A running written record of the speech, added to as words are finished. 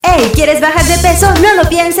¡Hey! ¿Quieres bajar de peso? No lo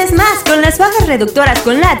pienses más. Con las fajas reductoras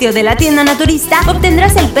con Latio de la tienda Naturista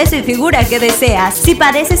obtendrás el peso y figura que deseas. Si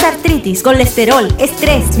padeces artritis, colesterol,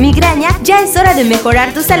 estrés, migraña, ya es hora de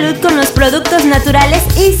mejorar tu salud con los productos naturales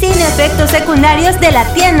y sin efectos secundarios de la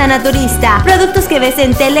tienda Naturista. Productos que ves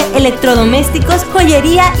en tele, electrodomésticos,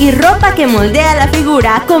 joyería y ropa que moldea la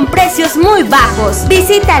figura con precios muy bajos.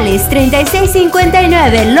 Visítales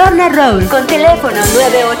 3659 Lorna Road con teléfono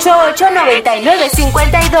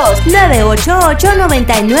 988-9952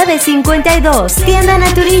 988-9952. Tienda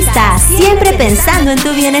Naturista, siempre pensando en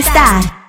tu bienestar.